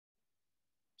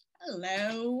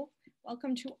Hello,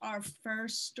 welcome to our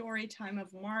first story time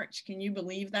of March. Can you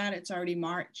believe that? It's already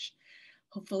March.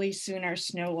 Hopefully soon our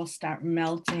snow will start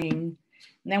melting and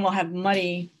then we'll have a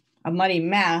muddy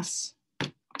mess,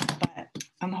 but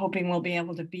I'm hoping we'll be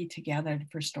able to be together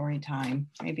for story time,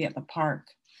 maybe at the park,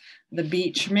 the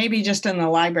beach, maybe just in the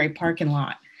library parking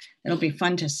lot. It'll be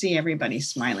fun to see everybody's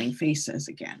smiling faces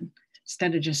again,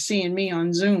 instead of just seeing me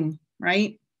on Zoom,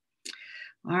 right?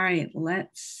 All right,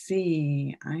 let's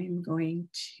see. I'm going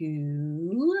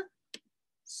to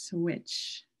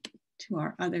switch to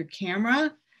our other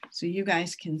camera so you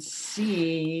guys can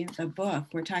see the book.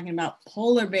 We're talking about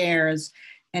polar bears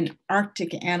and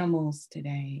Arctic animals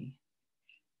today.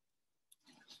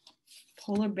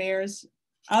 Polar bears,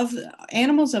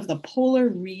 animals of the polar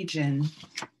region.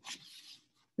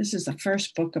 This is the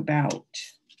first book about.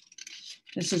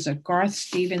 This is a Garth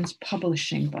Stevens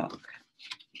publishing book.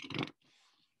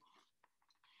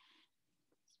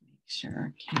 Sure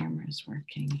our camera is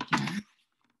working here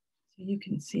so you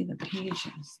can see the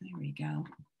pages. There we go.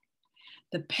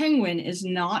 The penguin is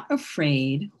not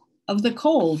afraid of the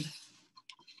cold.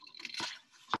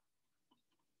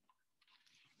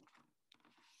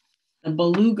 The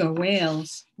beluga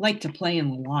whales like to play in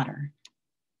the water.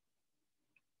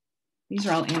 These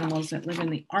are all animals that live in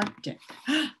the Arctic.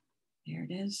 There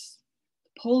it is.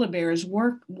 The polar bear is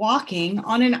walking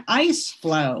on an ice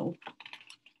floe.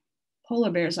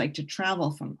 Polar bears like to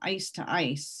travel from ice to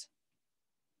ice.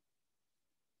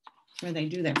 That's where they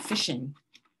do their fishing.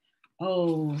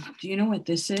 Oh, do you know what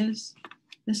this is?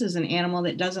 This is an animal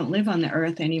that doesn't live on the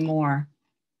earth anymore.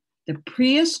 The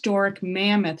prehistoric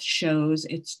mammoth shows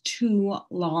its two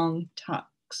long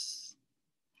tusks.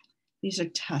 These are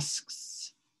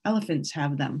tusks. Elephants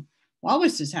have them.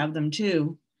 Walruses have them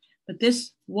too. But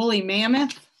this woolly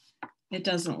mammoth, it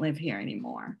doesn't live here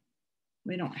anymore.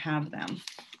 We don't have them.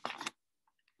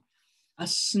 A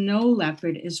snow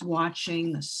leopard is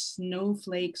watching the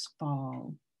snowflakes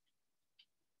fall.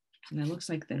 And it looks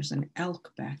like there's an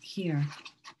elk back here.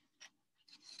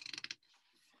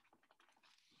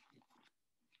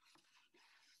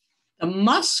 The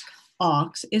musk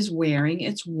ox is wearing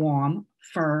its warm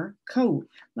fur coat.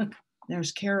 Look,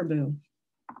 there's caribou.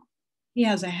 He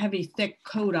has a heavy, thick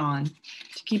coat on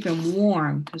to keep him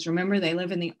warm. Because remember, they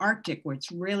live in the Arctic where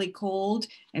it's really cold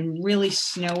and really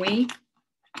snowy.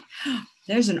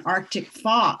 There's an Arctic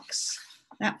fox.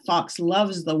 That fox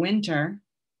loves the winter.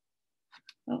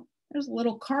 Oh, there's a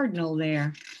little cardinal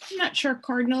there. I'm not sure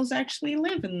cardinals actually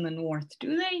live in the north,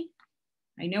 do they?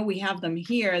 I know we have them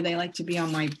here. They like to be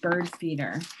on my bird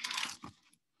feeder.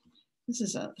 This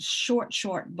is a short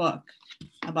book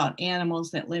about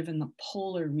animals that live in the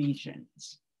polar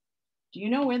regions. Do you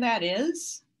know where that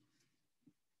is?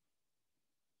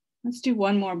 Let's do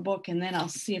one more book and then I'll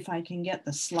see if I can get the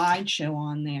slideshow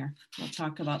on there. We'll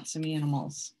talk about some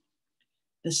animals.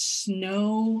 The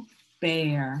snow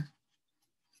bear.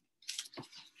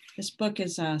 This book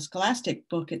is a scholastic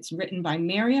book. It's written by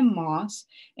Miriam Moss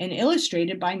and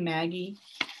illustrated by Maggie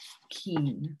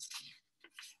Keene.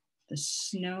 The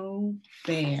snow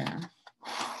bear.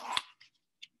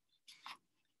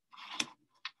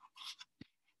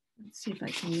 Let's see if I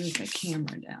can move the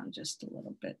camera down just a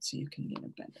little bit so you can get a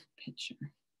better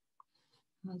picture.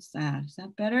 How's that? Is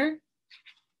that better?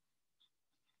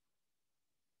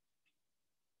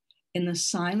 In the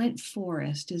silent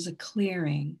forest is a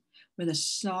clearing where the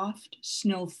soft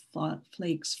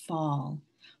snowflakes fall.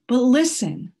 But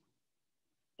listen,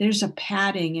 there's a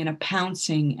padding and a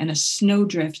pouncing and a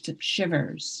snowdrift that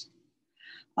shivers.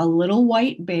 A little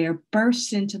white bear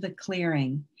bursts into the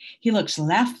clearing. He looks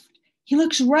left. He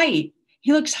looks right,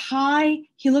 he looks high,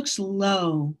 he looks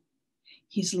low.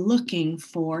 He's looking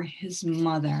for his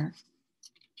mother.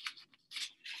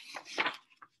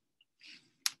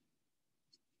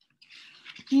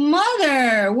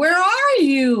 Mother, where are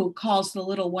you? Calls the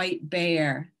little white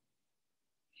bear.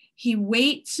 He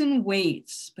waits and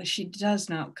waits, but she does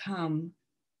not come.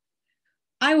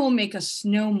 I will make a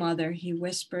snow mother, he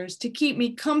whispers, to keep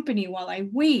me company while I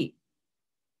wait.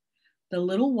 The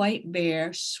little white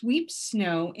bear sweeps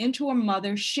snow into her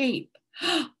mother's shape.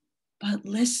 But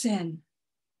listen,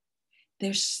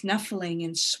 there's snuffling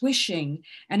and swishing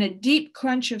and a deep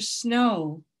crunch of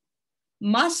snow.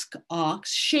 Musk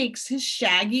ox shakes his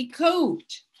shaggy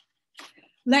coat.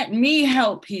 Let me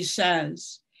help, he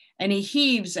says, and he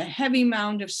heaves a heavy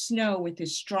mound of snow with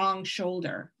his strong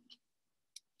shoulder.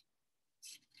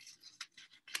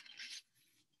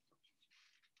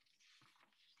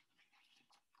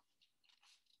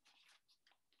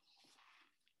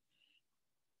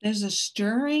 There's a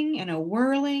stirring and a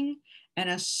whirling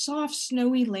and a soft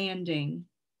snowy landing.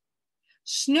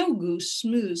 Snow Goose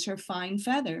smooths her fine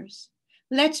feathers.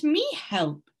 Let me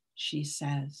help, she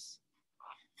says.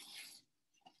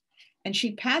 And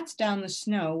she pats down the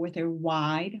snow with her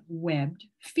wide, webbed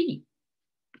feet.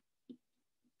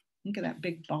 Look at that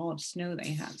big ball of snow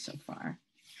they have so far.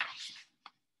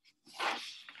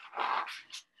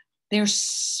 They're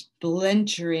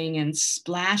splintering and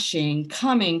splashing,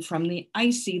 coming from the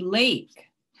icy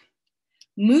lake.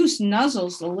 Moose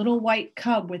nuzzles the little white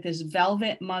cub with his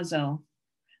velvet muzzle.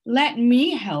 Let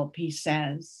me help, he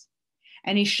says,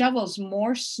 and he shovels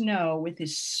more snow with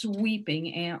his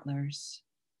sweeping antlers.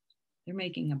 They're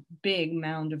making a big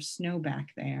mound of snow back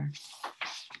there.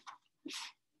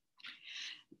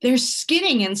 They're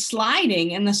skidding and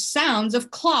sliding and the sounds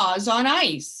of claws on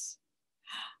ice.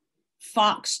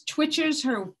 Fox twitches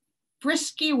her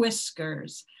frisky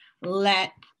whiskers.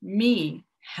 Let me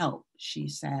help, she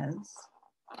says.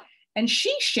 And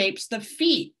she shapes the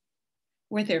feet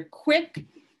with her quick,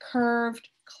 curved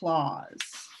claws.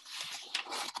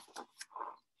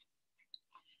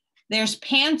 There's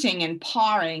panting and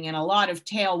pawing and a lot of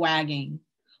tail wagging.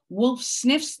 Wolf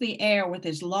sniffs the air with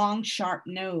his long, sharp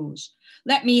nose.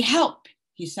 Let me help,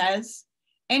 he says,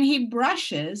 and he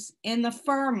brushes in the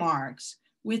fur marks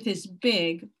with his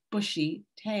big, bushy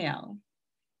tail.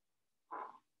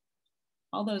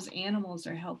 All those animals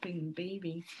are helping the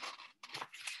baby.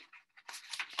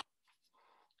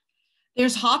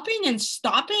 There's hopping and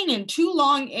stopping and two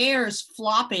long airs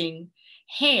flopping.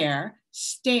 Hair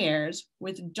stares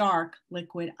with dark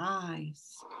liquid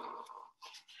eyes.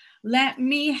 Let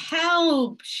me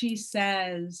help, she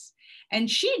says, and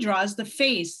she draws the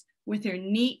face with her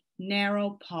neat,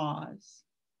 narrow paws.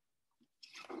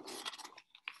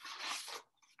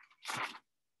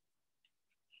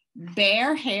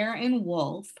 Bear, hare, and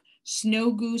wolf,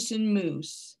 snow goose and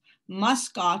moose,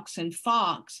 musk ox and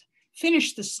fox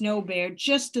finish the snow bear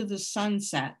just as the sun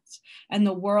sets and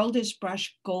the world is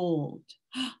brushed gold.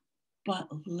 But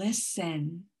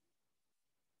listen.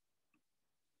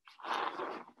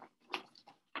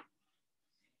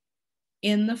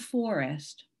 In the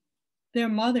forest, their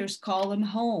mothers call them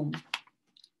home,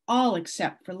 all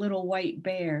except for little white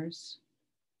bears.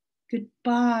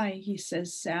 Goodbye, he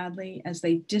says sadly as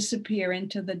they disappear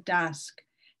into the dusk.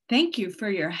 Thank you for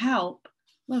your help.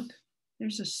 Look,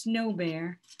 there's a snow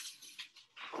bear.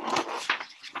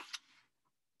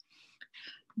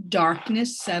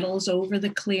 Darkness settles over the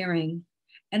clearing,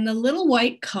 and the little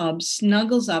white cub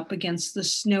snuggles up against the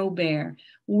snow bear,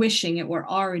 wishing it were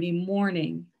already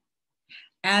morning.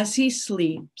 As he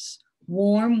sleeps,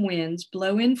 warm winds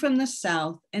blow in from the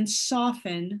south and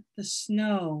soften the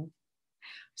snow.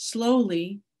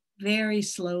 Slowly, very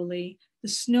slowly, the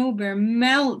snow bear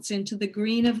melts into the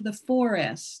green of the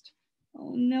forest.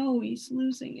 Oh no, he's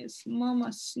losing his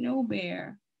mama snow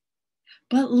bear.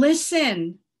 But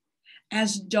listen,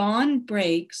 as dawn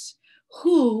breaks,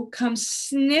 who comes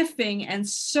sniffing and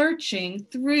searching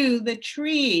through the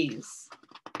trees?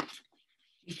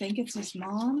 You think it's his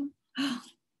mom?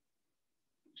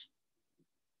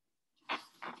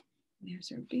 There's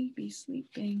her baby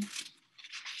sleeping.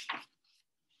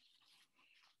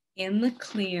 In the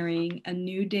clearing, a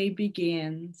new day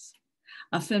begins.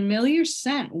 A familiar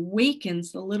scent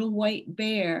wakens the little white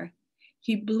bear.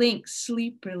 He blinks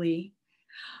sleepily.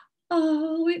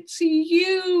 Oh, it's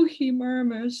you, he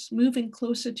murmurs, moving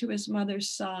closer to his mother's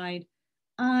side.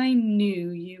 I knew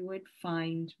you would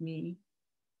find me.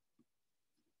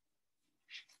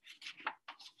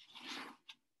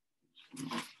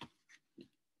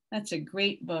 That's a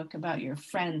great book about your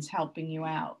friends helping you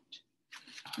out.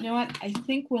 You know what? I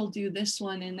think we'll do this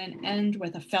one and then end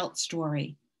with a felt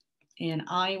story. And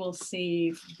I will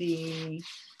save the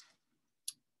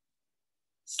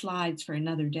slides for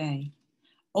another day.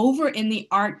 Over in the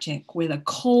Arctic where the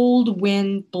cold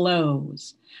wind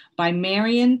blows by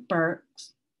Marion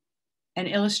Burks and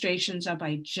illustrations are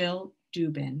by Jill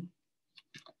Dubin.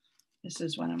 This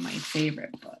is one of my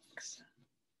favorite books.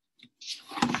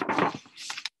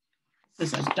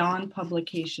 This is a Dawn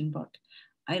publication book.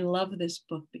 I love this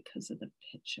book because of the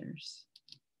pictures.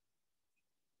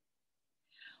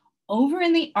 Over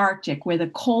in the Arctic, where the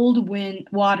cold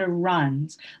water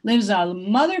runs, lives a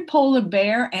mother polar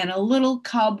bear and a little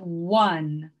cub,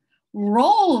 one.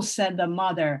 Roll, said the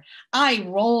mother. I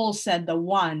roll, said the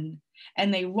one.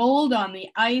 And they rolled on the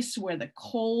ice where the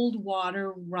cold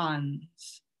water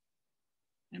runs.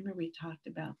 Remember we talked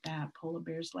about that. Polar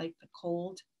bears like the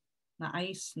cold, the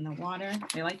ice, and the water.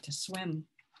 They like to swim.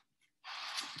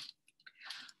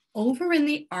 Over in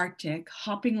the Arctic,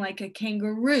 hopping like a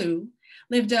kangaroo,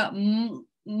 lived a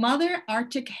mother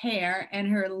Arctic hare and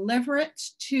her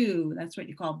leverets too. That's what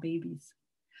you call babies.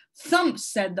 Thump,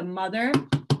 said the mother.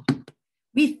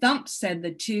 We thump, said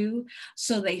the two.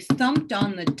 So they thumped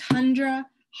on the tundra,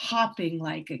 hopping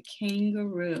like a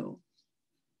kangaroo.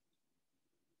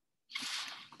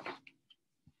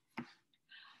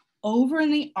 Over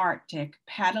in the Arctic,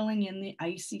 paddling in the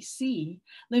icy sea,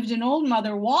 lived an old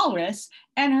mother walrus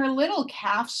and her little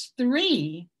calves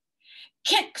 3.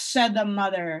 Kick, said the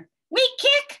mother. We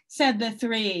kick, said the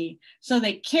 3. So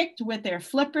they kicked with their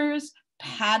flippers,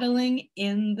 paddling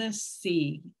in the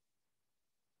sea.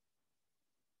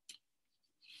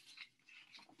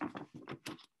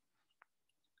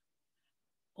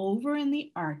 Over in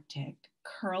the Arctic,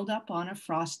 curled up on a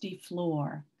frosty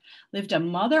floor, lived a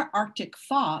mother Arctic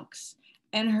fox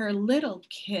and her little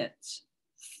kits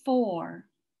 4.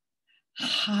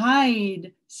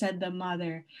 Hide, said the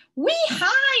mother. We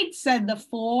hide, said the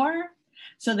 4.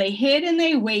 So they hid and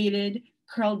they waited,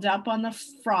 curled up on the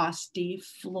frosty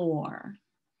floor.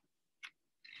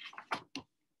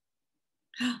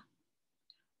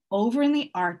 Over in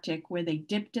the Arctic, where they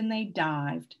dipped and they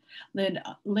dived,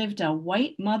 lived a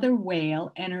white mother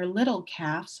whale and her little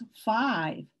calves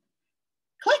 5.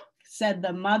 Click, said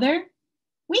the mother.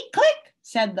 We click,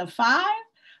 said the 5.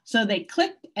 So they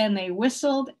clicked and they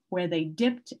whistled where they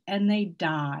dipped and they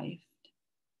dived.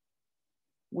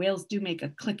 Whales do make a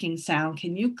clicking sound.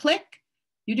 Can you click?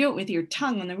 You do it with your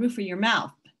tongue on the roof of your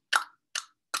mouth.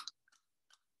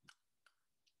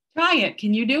 Try it.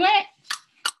 Can you do it?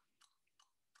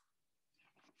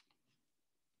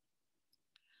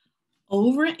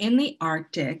 Over in the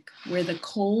Arctic, where the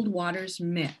cold waters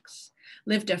mix,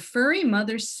 lived a furry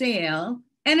mother sail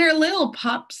and her little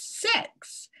pups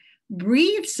 6.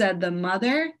 Breathe, said the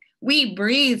mother. We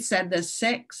breathe, said the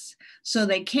 6. So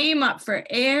they came up for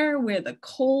air where the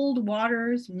cold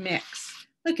waters mix.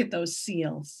 Look at those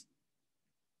seals.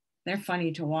 They're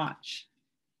funny to watch.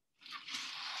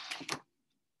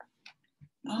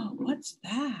 Oh, what's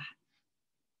that?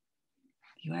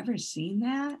 Have you ever seen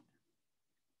that?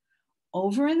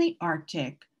 Over in the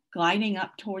Arctic, gliding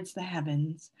up towards the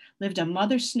heavens, lived a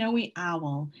mother snowy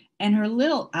owl and her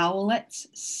little owlets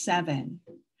 7.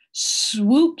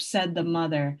 Swoop, said the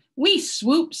mother. We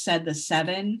swoop, said the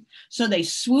 7. So they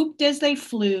swooped as they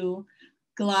flew,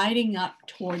 gliding up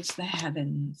towards the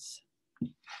heavens.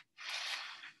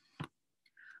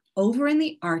 Over in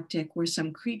the Arctic, where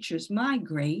some creatures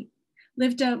migrate,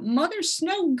 lived a mother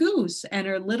snow goose and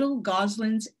her little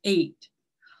goslings 8.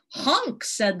 Honk,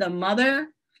 said the mother.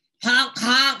 Honk,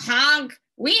 honk, honk.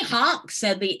 We honk,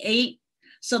 said the 8.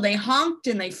 So they honked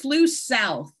and they flew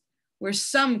south, where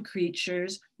some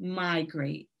creatures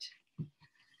migrate. Do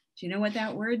you know what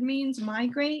that word means,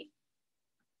 migrate?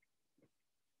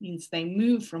 It means they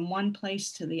move from one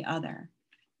place to the other.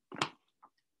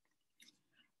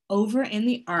 Over in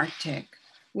the Arctic,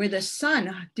 where the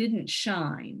sun didn't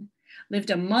shine, lived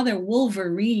a mother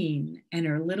wolverine and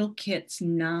her little kits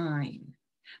 9.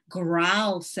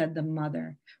 Growl, said the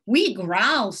mother. We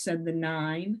growl, said the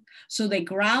 9. So they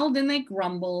growled and they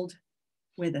grumbled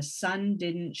where the sun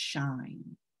didn't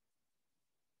shine.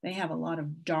 They have a lot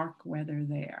of dark weather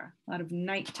there, a lot of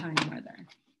nighttime weather.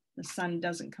 The sun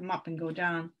doesn't come up and go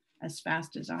down as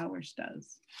fast as ours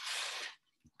does.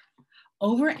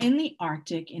 Over in the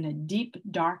Arctic, in a deep,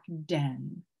 dark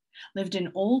den, lived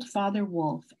an old father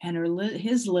wolf and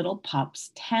his little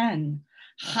pups 10.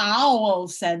 Howl,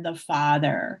 said the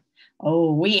father.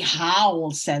 Oh, we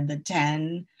howl, said the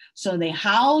 10. So they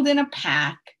howled in a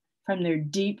pack from their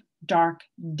deep, dark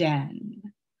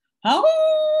den. Howl!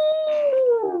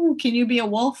 Can you be a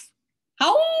wolf?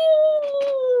 Howl!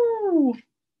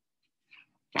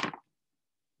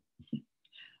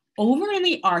 Over in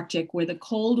the Arctic, where the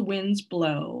cold winds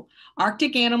blow,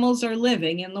 Arctic animals are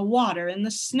living in the water and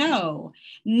the snow.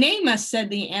 Name us, said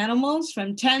the animals,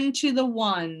 from 10 to the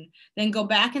 1. Then go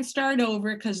back and start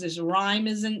over because this rhyme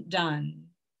isn't done.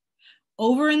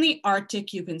 Over in the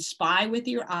Arctic, you can spy with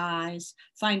your eyes,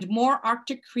 find more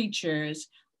Arctic creatures.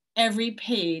 Every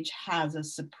page has a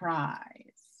surprise.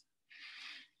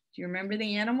 Do you remember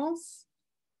the animals?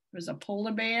 There was a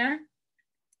polar bear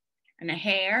and a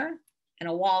hare and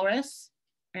a walrus,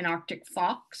 an Arctic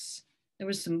fox. There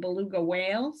was some beluga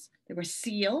whales. There were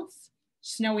seals,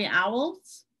 snowy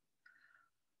owls,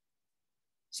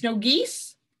 snow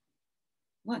geese.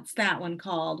 What's that one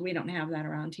called? We don't have that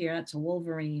around here. That's a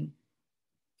wolverine.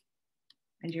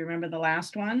 And do you remember the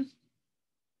last one?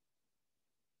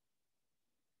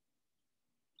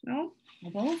 No, a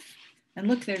wolf. And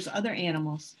look, there's other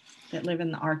animals that live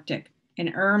in the Arctic.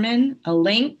 An ermine, a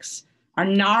lynx, a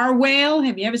narwhal.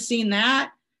 Have you ever seen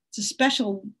that? It's a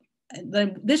special,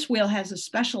 this whale has a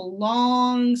special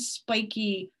long,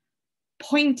 spiky,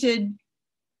 pointed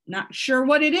Not sure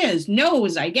what it is.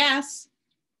 Nose, I guess.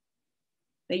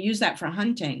 They use that for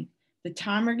hunting. The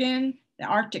ptarmigan, the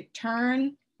Arctic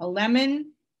tern, a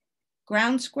lemon,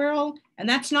 ground squirrel, and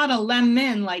that's not a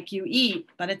lemon like you eat,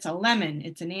 but it's a lemon.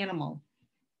 It's an animal.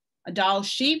 A Dall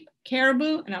sheep,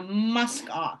 caribou, and a musk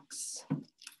ox.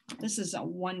 This is a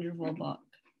wonderful book.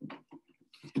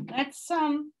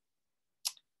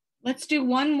 Let's do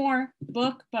one more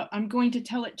book, but I'm going to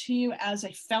tell it to you as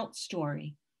a felt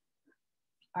story.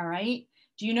 All right.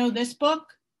 Do you know this book?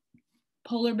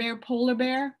 Polar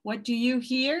Bear, what do you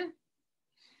hear?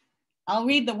 I'll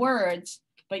read the words,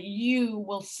 but you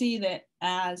will see that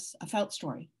as a felt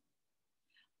story.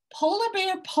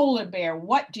 Polar Bear,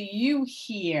 what do you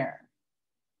hear?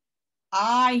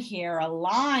 I hear a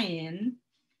lion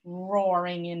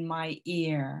roaring in my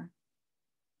ear.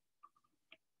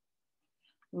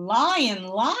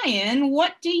 Lion,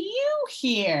 what do you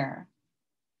hear?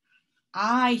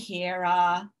 I hear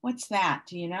what's that?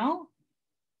 Do you know?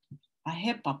 A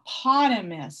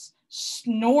hippopotamus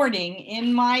snorting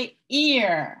in my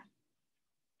ear.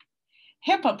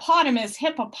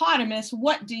 Hippopotamus,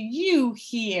 what do you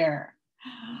hear?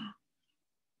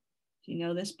 Do you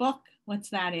know this book? What's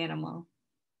that animal?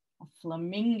 A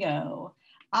flamingo.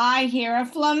 I hear a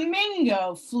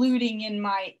flamingo fluting in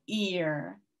my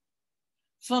ear.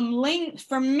 Flamingo,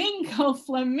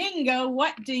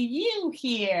 what do you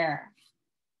hear?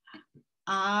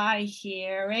 I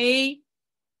hear a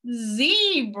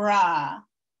zebra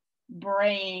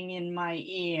braying in my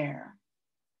ear.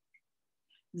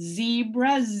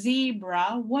 Zebra,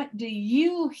 what do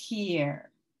you hear?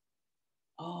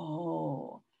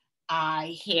 Oh, I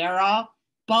hear a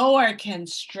boa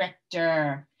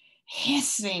constrictor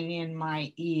hissing in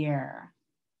my ear.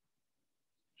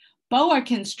 Boa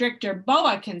constrictor,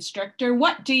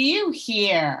 what do you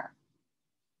hear?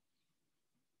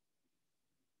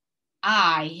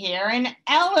 I hear an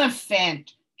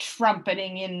elephant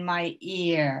trumpeting in my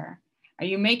ear. Are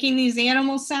you making these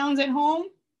animal sounds at home?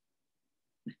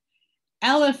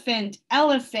 Elephant,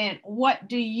 what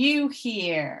do you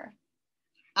hear?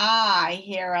 I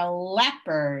hear a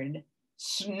leopard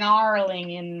snarling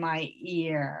in my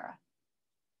ear.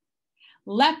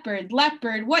 Leopard,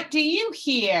 what do you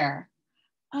hear?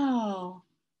 Oh,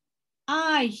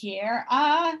 I hear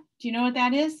do you know what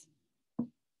that is?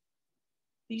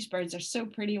 These birds are so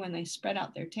pretty when they spread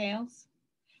out their tails.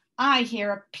 I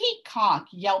hear a peacock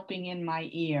yelping in my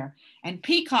ear, and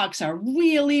peacocks are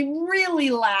really, really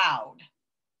loud.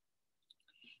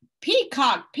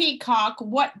 Peacock,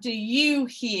 what do you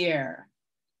hear?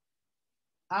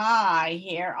 I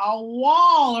hear a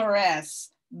walrus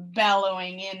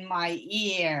bellowing in my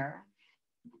ear.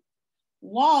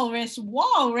 Walrus,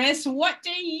 what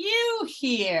do you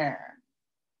hear?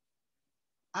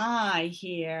 I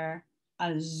hear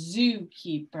a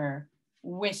zookeeper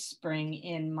whispering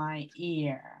in my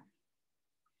ear.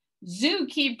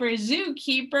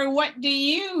 Zookeeper, what do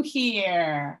you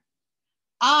hear?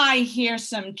 I hear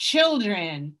some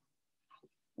children.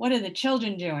 What are the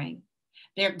children doing?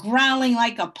 They're growling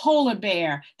like a polar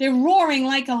bear. They're roaring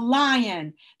like a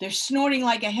lion. They're snorting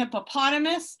like a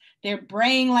hippopotamus. They're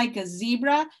braying like a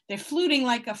zebra. They're fluting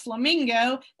like a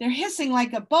flamingo. They're hissing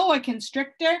like a boa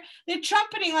constrictor. They're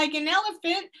trumpeting like an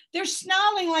elephant. They're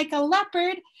snarling like a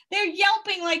leopard. They're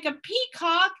yelping like a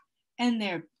peacock. And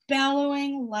they're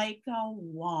bellowing like a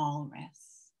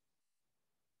walrus.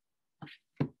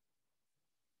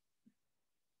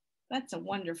 That's a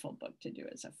wonderful book to do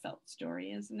as a felt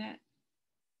story, isn't it?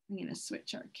 I'm going to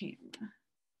switch our camera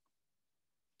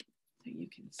so you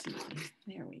can see.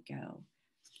 There we go.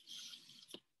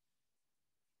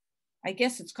 I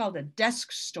guess it's called a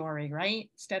desk story, right?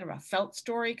 Instead of a felt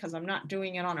story, because I'm not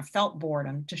doing it on a felt board.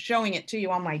 I'm just showing it to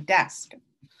you on my desk.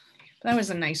 That was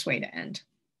a nice way to end.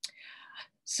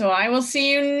 So I will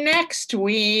see you next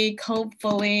week,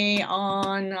 hopefully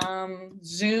on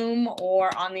Zoom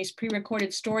or on these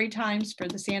pre-recorded story times for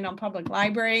the Sandown Public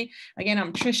Library. Again,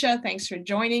 I'm Tricia. Thanks for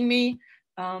joining me.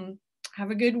 Have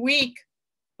a good week.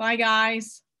 Bye,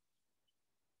 guys.